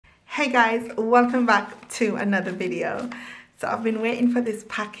Hey guys, welcome back to another video. So I've been waiting for this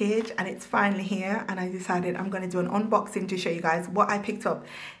package and it's finally here, and I decided I'm going to do an unboxing to show you guys what I picked up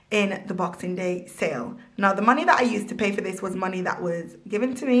in the Boxing Day sale. Now the money that I used to pay for this was money that was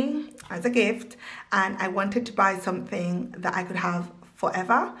given to me as a gift, and I wanted to buy something that I could have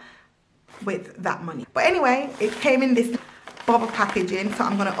forever with that money. But anyway, it came in this bubble packaging, so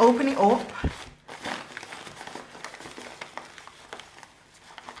I'm going to open it up.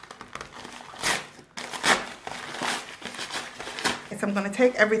 So I'm going to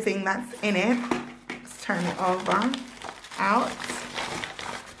take everything that's in it, let's turn it over, out,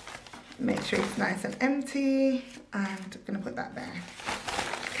 make sure it's nice and empty, and I'm going to put that there.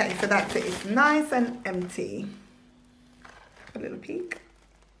 Okay, so that's it, it's nice and empty. A little peek.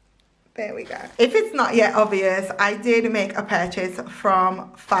 There we go. If it's not yet obvious, I did make a purchase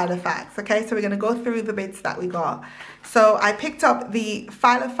from Filofax, okay? So we're going to go through the bits that we got. So I picked up the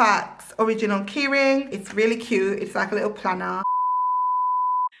Filofax original keyring. It's really cute. It's like a little planner.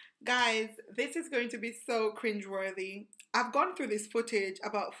 Guys, this is going to be so cringeworthy. I've gone through this footage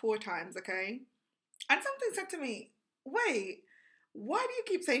about 4 times, okay? And something said to me, wait, why do you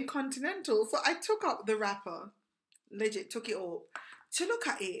keep saying Continental? So I took up the wrapper, legit took it up to look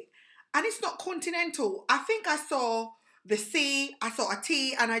at it. And it's not Continental. I think I saw the C, I saw a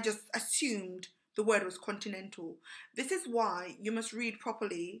T, and I just assumed the word was Continental. This is why you must read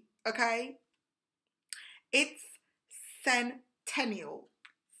properly, okay? It's Centennial.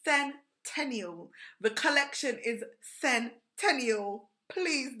 Centennial. The collection is Centennial.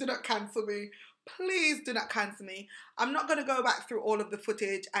 Please do not cancel me. Please do not cancel me. I'm not going to go back through all of the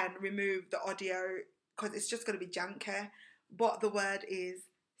footage and remove the audio because it's just going to be janky. But the word is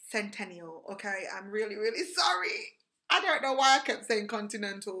Centennial, okay? I'm really, really sorry. I don't know why I kept saying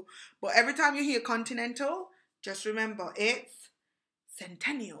Continental. But every time you hear Continental, just remember it's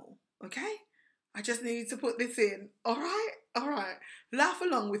Centennial, okay? I just need to put this in. All right? All right. Laugh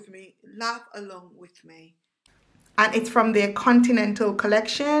along with me. Laugh along with me. And it's from their Continental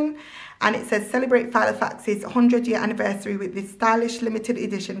collection. And it says, celebrate Filofax's 100-year anniversary with this stylish limited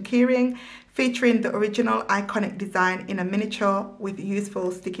edition keyring featuring the original iconic design in a miniature with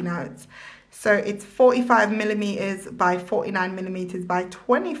useful sticky notes. So it's 45mm by 49mm by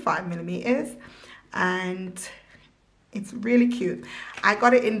 25mm. And it's really cute. I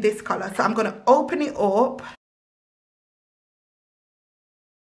got it in this color, so I'm going to open it up.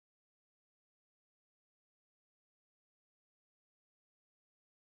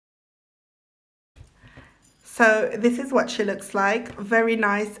 So this is what she looks like. Very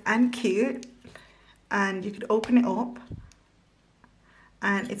nice and cute. And you could open it up.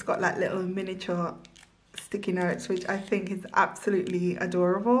 And it's got like little miniature sticky notes, which I think is absolutely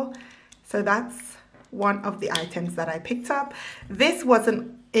adorable. So that's one of the items that I picked up. This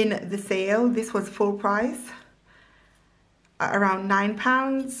wasn't in the sale. This was full price at around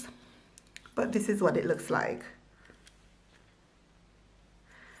 £9, but this is what it looks like.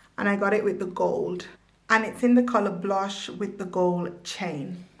 And I got it with the gold, and it's in the color blush with the gold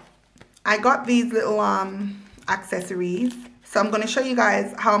chain. I got these little accessories, so I'm going to show you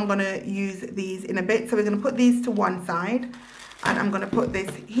guys how I'm going to use these in a bit. So we're going to put these to one side, and I'm going to put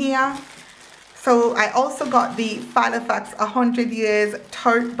this here. So I also got the Filofax 100 years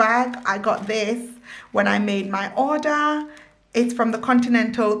tote bag. I got this when I made my order. It's from the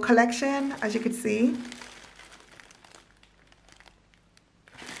Continental collection, as you can see.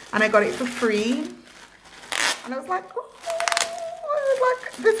 And I got it for free. And I was like, oh,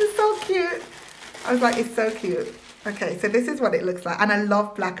 this is so cute. I was like, it's so cute. Okay, so this is what it looks like. And I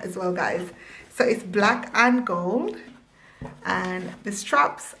love black as well, guys. So it's black and gold. And the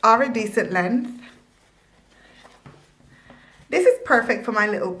straps are a decent length. This is perfect for my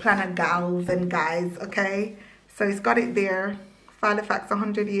little planner gals and guys, okay? So it's got it there, Filofax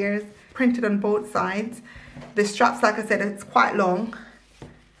 100 years, printed on both sides. The straps, like I said, it's quite long.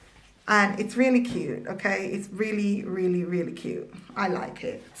 And it's really cute, okay? It's really, really, really cute. I like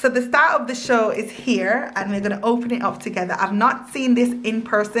it. So the start of the show is here, and we're gonna open it up together. I've not seen this in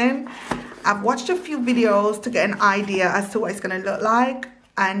person. I've watched a few videos to get an idea as to what it's going to look like,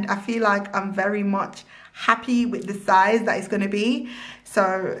 and I feel like I'm very much happy with the size that it's going to be.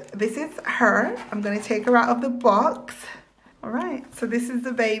 So this is her. I'm going to take her out of the box. All right, so this is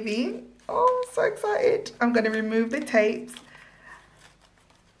the baby. Oh, so excited. I'm going to remove the tapes.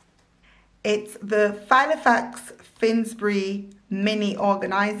 It's the Filofax Finsbury mini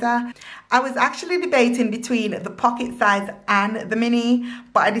organizer. I was actually debating between the pocket size and the mini,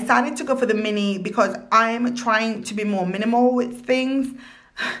 but I decided to go for the mini because I'm trying to be more minimal with things.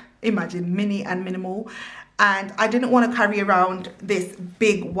 Imagine mini and minimal. and I didn't want to carry around this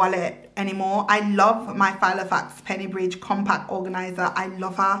big wallet anymore. I love my Filofax Penny Bridge compact organizer. I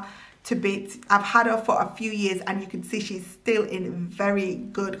love her to bits. I've had her for a few years and you can see she's still in very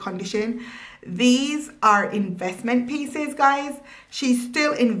good condition. These are investment pieces, guys. She's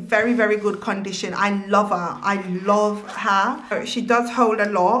still in very, very good condition. I love her. I love her. She does hold a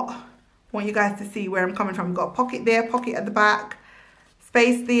lot. I want you guys to see where I'm coming from. You've got a pocket there, pocket at the back,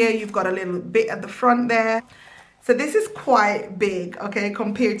 space there. You've got a little bit at the front there. So this is quite big, okay,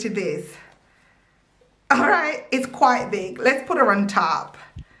 compared to this. All right, it's quite big. Let's put her on top.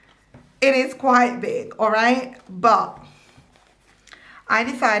 It is quite big, all right, but I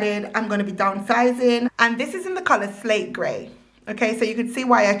decided I'm going to be downsizing, and this is in the color Slate Gray. Okay, so you can see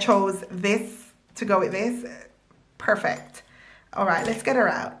why I chose this to go with this. Perfect. All right, let's get her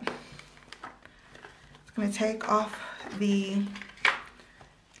out. I'm going to take off the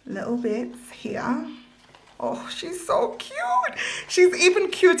little bits here. Oh, she's so cute. She's even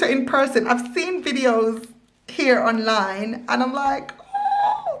cuter in person. I've seen videos here online and I'm like,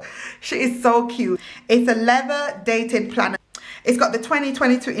 oh, she is so cute. It's a leather dated planner. It's got the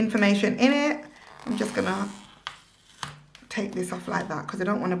 2022 information in it. I'm just gonna take this off like that because I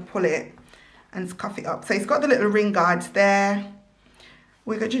don't want to pull it and scuff it up. So it's got the little ring guards there.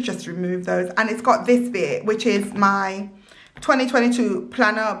 We're going to just remove those. And it's got this bit, which is my 2022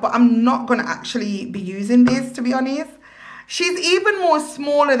 planner, but I'm not going to actually be using this, to be honest. She's even more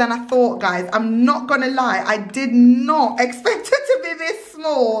smaller than I thought, guys. I'm not going to lie. I did not expect it to be this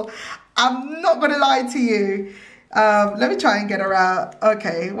small. I'm not going to lie to you. Let me try and get her out.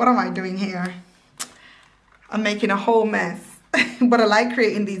 Okay, what am I doing here? I'm making a whole mess. But I like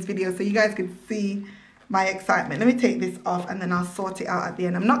creating these videos so you guys can see my excitement. Let me take this off and then I'll sort it out at the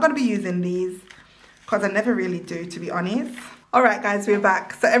end. I'm not going to be using these because I never really do, to be honest. All right, guys, we're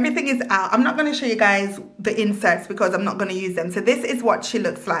back. So everything is out. I'm not going to show you guys the inserts because I'm not going to use them. So this is what she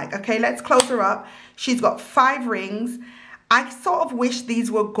looks like. Okay, let's close her up. She's got 5 rings. I sort of wish these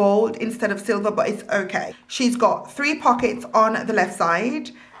were gold instead of silver, but it's okay. She's got 3 pockets on the left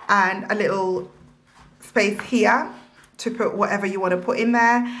side and a little space here to put whatever you want to put in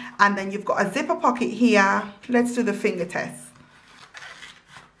there. And then you've got a zipper pocket here. Let's do the finger test.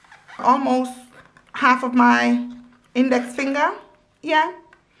 Almost half of my index finger. Yeah,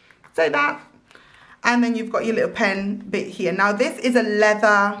 say that. And then you've got your little pen bit here. Now this is a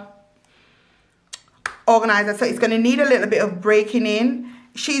leather organizer, so it's going to need a little bit of breaking in.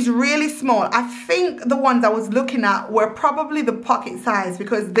 She's really small. I think the ones I was looking at were probably the pocket size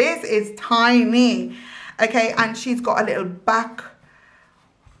because this is tiny. Okay, and she's got a little back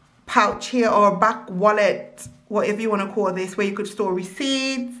pouch here, or back wallet, whatever you want to call this, where you could store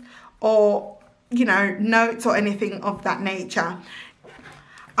receipts or, you know, notes or anything of that nature.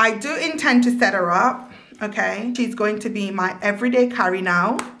 I do intend to set her up. Okay, she's going to be my everyday carry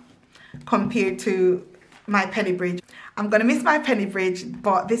now compared to my penny bridge. I'm going to miss my penny bridge,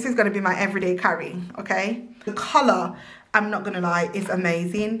 but this is going to be my everyday carry. Okay, the color, I'm not going to lie, is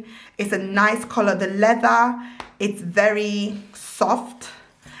amazing. It's a nice color. The leather, it's very soft,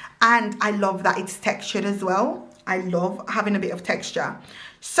 and I love that it's textured as well. I love having a bit of texture.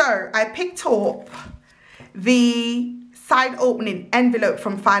 So I picked up the side opening envelope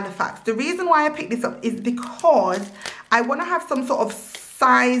from Filofax. The reason why I picked this up is because I want to have some sort of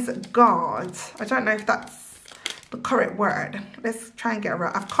size guard. I don't know if that's the correct word. Let's try and get it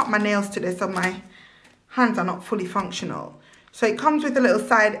right. I've cut my nails today, so my hands are not fully functional. So it comes with a little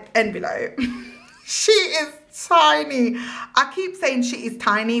side envelope. She is tiny. I keep saying she is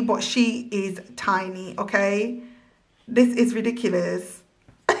tiny, but she is tiny, okay? This is ridiculous.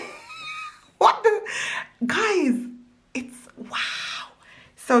 What the? Guys, it's, wow,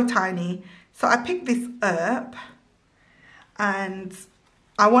 so tiny. So I picked this up and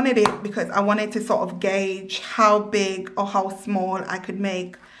I wanted it because I wanted to sort of gauge how big or how small I could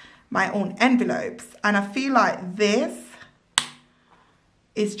make my own envelopes. And I feel like this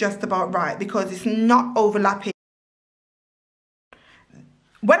is just about right because it's not overlapping.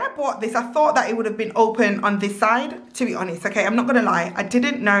 When I bought this, I thought that it would have been open on this side, to be honest. Okay, I'm not going to lie. I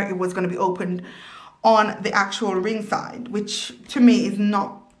didn't know it was going to be opened on the actual ring side, which to me is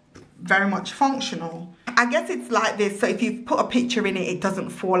not very much functional. I guess it's like this, so if you put a picture in it, it doesn't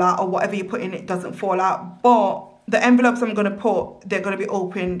fall out, or whatever you put in it doesn't fall out. But the envelopes I'm going to put, they're going to be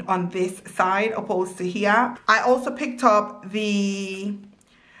opened on this side opposed to here. I also picked up the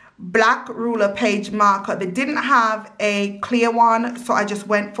black ruler page marker. They didn't have a clear one, so I just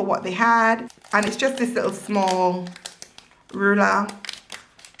went for what they had. And it's just this little small ruler.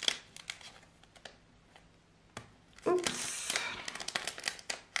 Oops.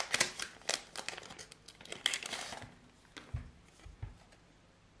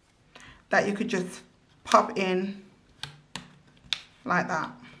 that you could just pop in like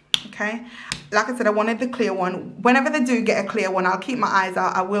that. Okay, like I said, I wanted the clear one. Whenever they do get a clear one, I'll keep my eyes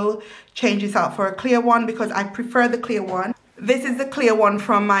out. I will change this out for a clear one because I prefer the clear one. This is the clear one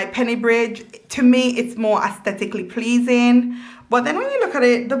from my Penny Bridge. To me, it's more aesthetically pleasing. But then when you look at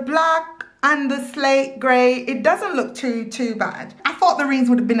it, the black and the slate grey, it doesn't look too bad. I thought the rings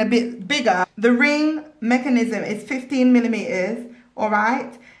would have been a bit bigger. The ring mechanism is 15 millimeters, all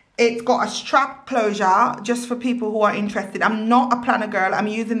right? It's got a strap closure, just for people who are interested. I'm not a planner girl. I'm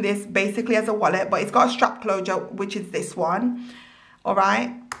using this basically as a wallet, but it's got a strap closure, which is this one. All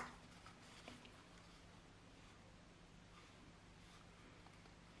right.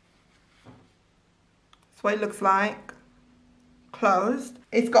 That's what it looks like. Closed.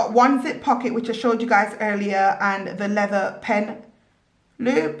 It's got one zip pocket, which I showed you guys earlier, and the leather pen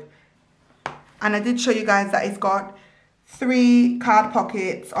loop. And I did show you guys that it's got 3 card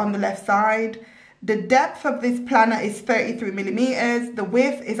pockets on the left side. The depth of this planner is 33 millimeters. The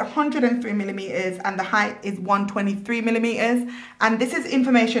width is 103 millimeters, and the height is 123 millimeters. And this is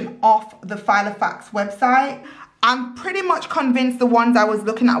information off the Filofax website. I'm pretty much convinced the ones I was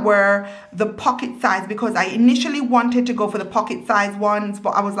looking at were the pocket size, because I initially wanted to go for the pocket size ones,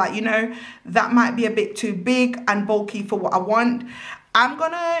 but I was like, you know, that might be a bit too big and bulky for what I want. I'm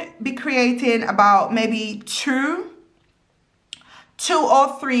gonna be creating about maybe two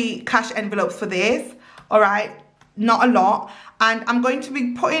or 3 cash envelopes for this, all right? Not a lot. And I'm going to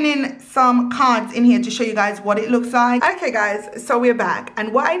be putting in some cards in here to show you guys what it looks like. Okay guys, so we're back.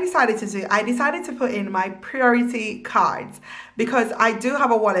 And what I decided to do, I decided to put in my priority cards, because I do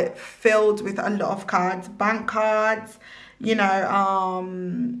have a wallet filled with a lot of cards, bank cards, you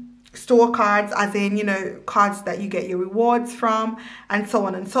know, store cards, as in, you know, cards that you get your rewards from, and so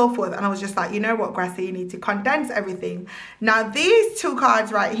on and so forth. And I was just like, you know what, Gracie, you need to condense everything. Now these 2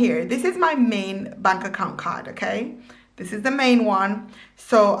 cards right here, this is my main bank account card, okay? This is the main one.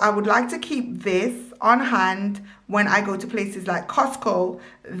 So I would like to keep this on hand when I go to places like Costco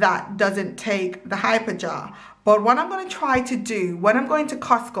that doesn't take the hyper jar. But what I'm going to try to do when I'm going to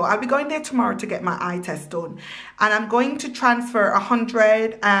Costco, I'll be going there tomorrow to get my eye test done. And I'm going to transfer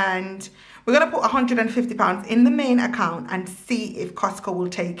 100 and we're going to put £150 in the main account and see if Costco will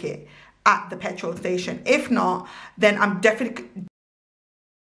take it at the petrol station. If not, then I'm definitely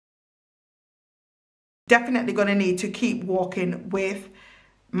going to need to keep walking with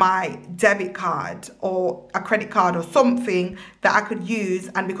my debit card or a credit card or something that I could use.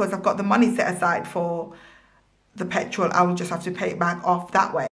 And because I've got the money set aside for the petrol, I will just have to pay it back off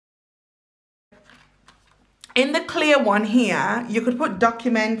that way. In the clear one here, you could put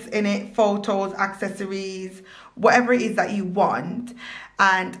documents in it, photos, accessories, whatever it is that you want.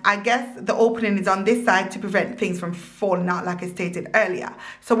 And I guess the opening is on this side to prevent things from falling out, like I stated earlier.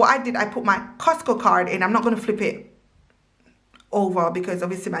 So what I did, I put my Costco card in. I'm not going to flip it over because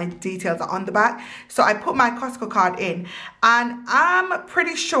obviously my details are on the back. So I put my Costco card in, and I'm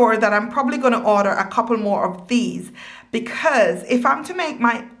pretty sure that I'm probably going to order a couple more of these, because if I'm to make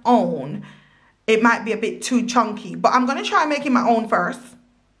my own, it might be a bit too chunky. But I'm going to try making my own first,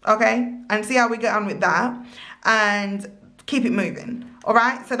 okay, and see how we get on with that and keep it moving. All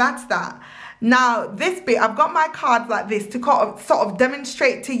right, so that's that. Now this bit, I've got my cards like this to sort of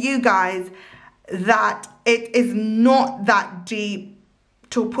demonstrate to you guys that it is not that deep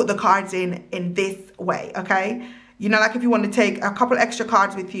to put the cards in this way, okay? You know, like if you want to take a couple extra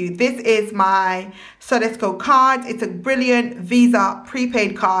cards with you. This is my Sodexo card. It's a brilliant Visa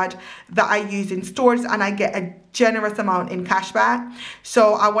prepaid card that I use in stores, and I get a generous amount in cash back.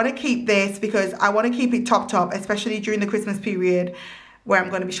 So I want to keep this because I want to keep it top, especially during the Christmas period, where I'm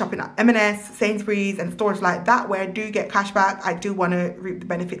going to be shopping at M&S, Sainsbury's and stores like that where I do get cash back. I do want to reap the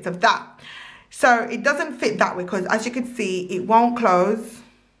benefits of that. So it doesn't fit that way because, as you can see, it won't close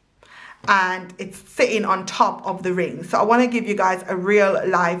and it's sitting on top of the ring. So I want to give you guys a real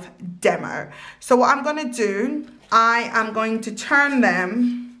life demo. So what I'm going to do, I am going to turn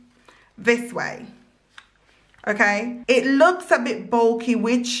them this way. Okay, it looks a bit bulky,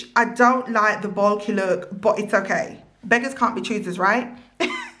 which I don't like the bulky look, but it's okay. Beggars can't be choosers, right?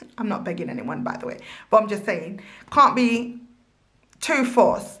 I'm not begging anyone, by the way, but I'm just saying, can't be too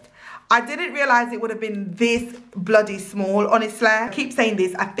forced. I didn't realize it would have been this bloody small, honestly. I keep saying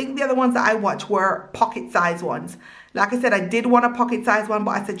this. I think the other ones that I watched were pocket size ones. Like I said, I did want a pocket size one,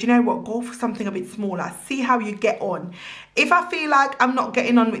 but I said, you know what, go for something a bit smaller. See how you get on. If I feel like I'm not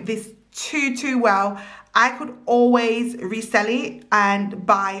getting on with this too well, I could always resell it and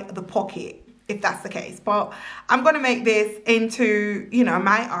buy the pocket, if that's the case. But I'm going to make this into, you know,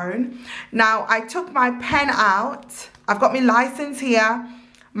 my own. Now, I took my pen out. I've got my license here.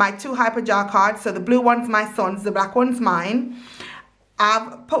 my 2 hyperjar cards. So the blue one's my son's, the black one's mine.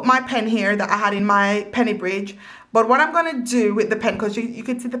 I've put my pen here that I had in my penny bridge. But what I'm going to do with the pen, because you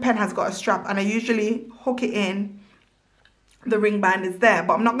can see the pen has got a strap, and I usually hook it in. The ring band is there,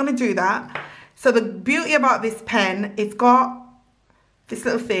 but I'm not going to do that. So the beauty about this pen, it's got this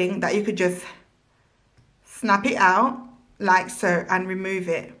little thing that you could just snap it out like so and remove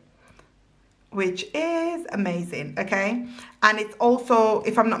it, which is amazing, okay? And it's also,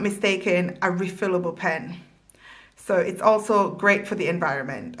 if I'm not mistaken, a refillable pen. So it's also great for the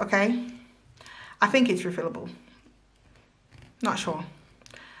environment, okay? I think it's refillable. Not sure.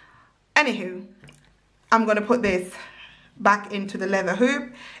 Anywho, I'm going to put this back into the leather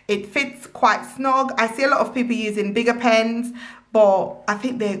hoop. It fits quite snug. I see a lot of people using bigger pens, but I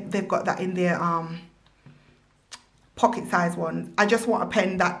think they've got that in their pocket size ones. I just want a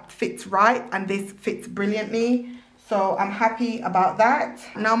pen that fits right, and this fits brilliantly. So I'm happy about that.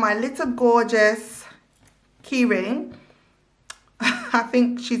 Now my little gorgeous key ring. I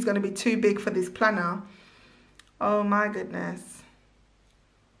think she's going to be too big for this planner. Oh my goodness.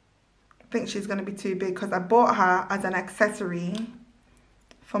 I think she's going to be too big because I bought her as an accessory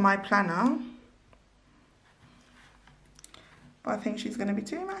for my planner. But I think she's going to be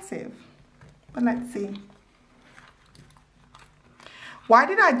too massive. But let's see. Why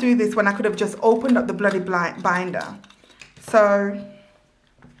did I do this when I could have just opened up the bloody binder? So,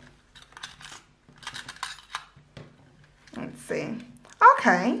 let's see.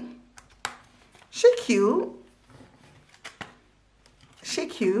 Okay. She cute. She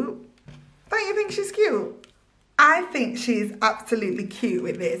cute. Don't you think she's cute? I think she's absolutely cute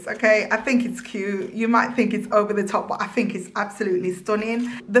with this, okay? I think it's cute. You might think it's over the top, but I think it's absolutely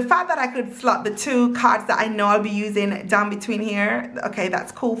stunning. The fact that I could slot the 2 cards that I know I'll be using down between here, okay,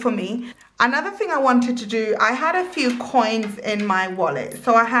 that's cool for me. Another thing I wanted to do, I had a few coins in my wallet.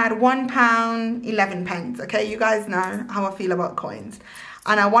 So I had £1, 11 pence, okay? You guys know how I feel about coins.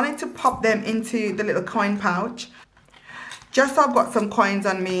 And I wanted to pop them into the little coin pouch, just so I've got some coins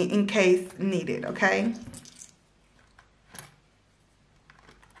on me in case needed, okay?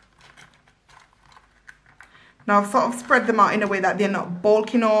 Now I've sort of spread them out in a way that they're not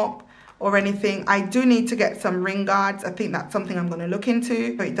bulking up or anything. I do need to get some ring guards. I think that's something I'm going to look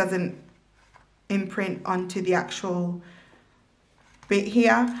into, so it doesn't imprint onto the actual bit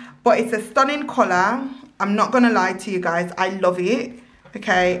here. But it's a stunning colour. I'm not going to lie to you guys. I love it.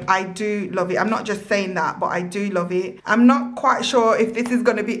 Okay, I do love it. I'm not just saying that, but I do love it. I'm not quite sure if this is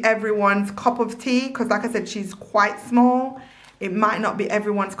going to be everyone's cup of tea, because like I said, she's quite small. It might not be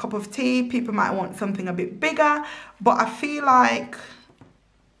everyone's cup of tea. People might want something a bit bigger, but I feel like,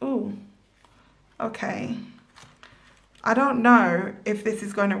 ooh, okay. I don't know if this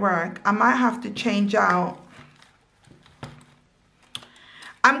is going to work. I might have to change out.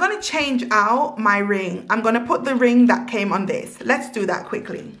 I'm going to change out my ring. I'm going to put the ring that came on this. Let's do that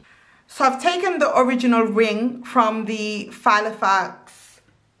quickly. So I've taken the original ring from the Filofax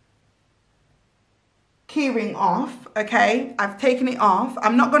key ring off, okay? I've taken it off.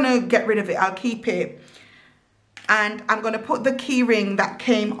 I'm not going to get rid of it. I'll keep it. And I'm going to put the key ring that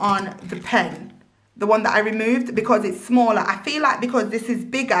came on the pen, the one that I removed, because it's smaller. I feel like because this is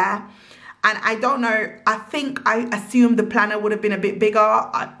bigger, and I don't know, I think I assumed the planner would have been a bit bigger,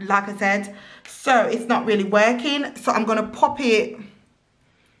 like I said. So it's not really working. So I'm going to pop it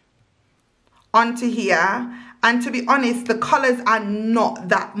onto here. And to be honest, the colours are not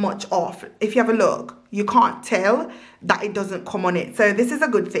that much off. If you have a look, you can't tell that it doesn't come on it. So this is a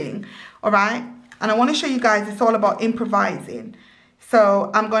good thing, all right? And I want to show you guys, it's all about improvising.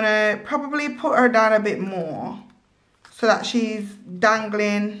 So I'm going to probably put her down a bit more so that she's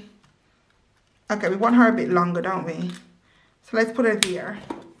dangling. Okay, we want her a bit longer, don't we? So let's put her there.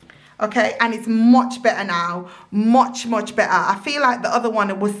 Okay, and it's much better now. Much, much better. I feel like the other one,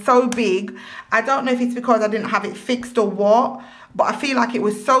 it was so big. I don't know if it's because I didn't have it fixed or what, but I feel like it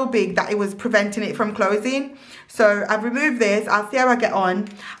was so big that it was preventing it from closing. So I've removed this. I'll see how I get on.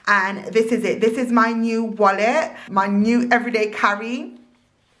 And this is it. This is my new wallet, my new everyday carry.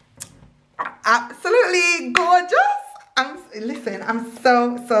 Absolutely gorgeous. Listen, I'm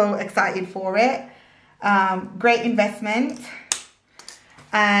so excited for it. Great investment.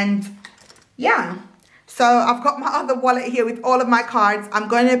 And yeah, so I've got my other wallet here with all of my cards. I'm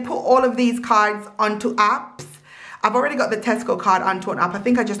going to put all of these cards onto apps. I've already got the Tesco card onto an app. I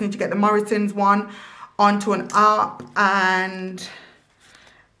think I just need to get the Morrison's one onto an app, and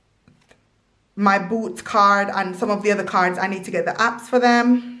my Boots card and some of the other cards, I need to get the apps for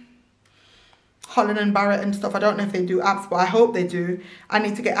them. Holland & Barrett and stuff, I don't know if they do apps, but I hope they do. I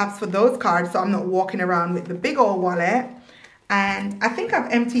need to get apps for those cards so I'm not walking around with the big old wallet. And I think I've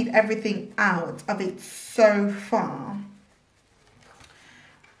emptied everything out of it so far.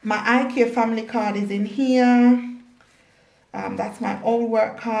 My IKEA family card is in here. That's my old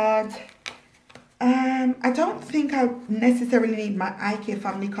work card. I don't think I necessarily need my IKEA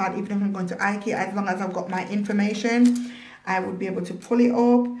family card even if I'm going to IKEA. As long as I've got my information, I would be able to pull it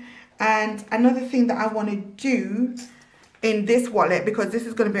up. And another thing that I want to do in this wallet, because this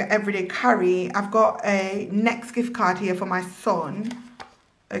is going to be an everyday carry, I've got a Next gift card here for my son.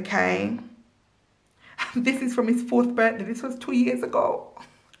 Okay. This is from his 4th birthday. This was 2 years ago.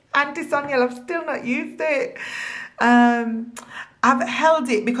 Auntie Sonia, I've still not used it. I've held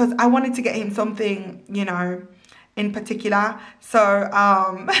it because I wanted to get him something, you know, in particular. So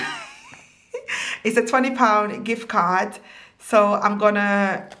it's a £20 gift card. So I'm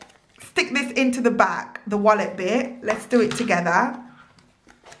gonna stick this into the back, the wallet bit. Let's do it together.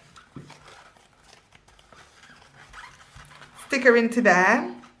 Stick her into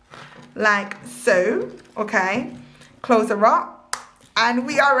there, like so, okay? Close her up. And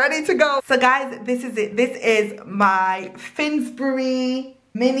we are ready to go. So guys, this is it. This is my Finsbury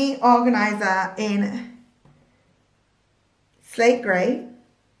mini organizer in slate grey.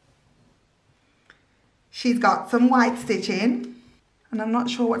 She's got some white stitching. And I'm not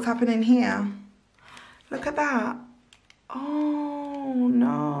sure what's happening here. Look at that. Oh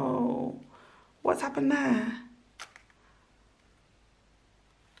no. What's happened there?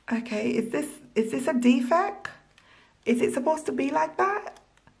 Okay, is this a defect? Is it supposed to be like that?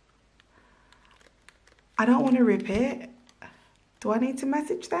 I don't want to rip it. Do I need to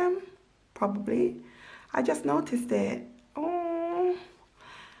message them? Probably. I just noticed it. Oh.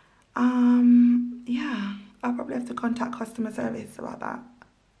 Yeah. I'll probably have to contact customer service about that.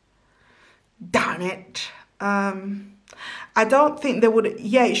 Darn it. I don't think they would...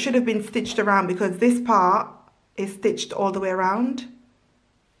 Yeah, it should have been stitched around because this part is stitched all the way around.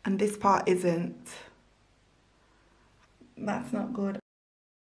 And this part isn't. That's not good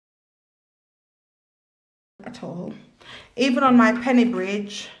at all. Even on my penny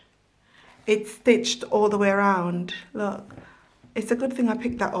bridge, it's stitched all the way around. Look, it's a good thing I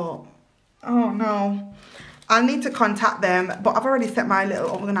picked that up. Oh no, I'll need to contact them, but I've already set my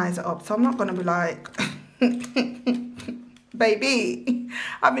little organizer up, so I'm not gonna be like, baby,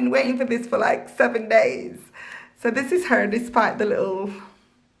 I've been waiting for this for like 7 days. So this is her, despite the little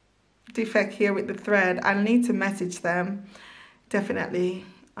defect here with the thread. I need to message them, definitely.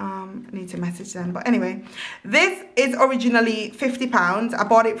 Need to message them. But anyway, this is originally £50. I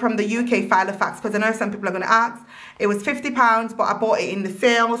bought it from the UK Filofax because I know some people are going to ask. It was £50, but I bought it in the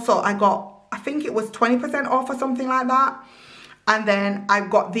sale, so I got, I think it was 20% off or something like that. And then I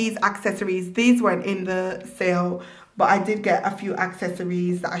got these accessories. These weren't in the sale, but I did get a few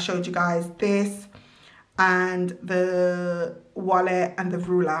accessories that I showed you guys. This and the wallet and the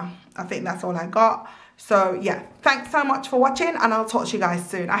ruler. I think that's all I got. So yeah, thanks so much for watching, and I'll talk to you guys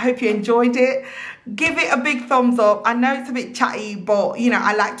soon. I hope you enjoyed it. Give it a big thumbs up. I know it's a bit chatty, but you know,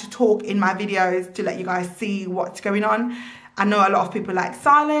 I like to talk in my videos to let you guys see what's going on. I know a lot of people like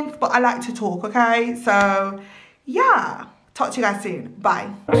silence, but I like to talk, okay? So yeah, talk to you guys soon.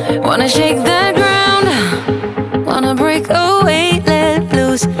 Bye. Wanna shake the ground, wanna break away.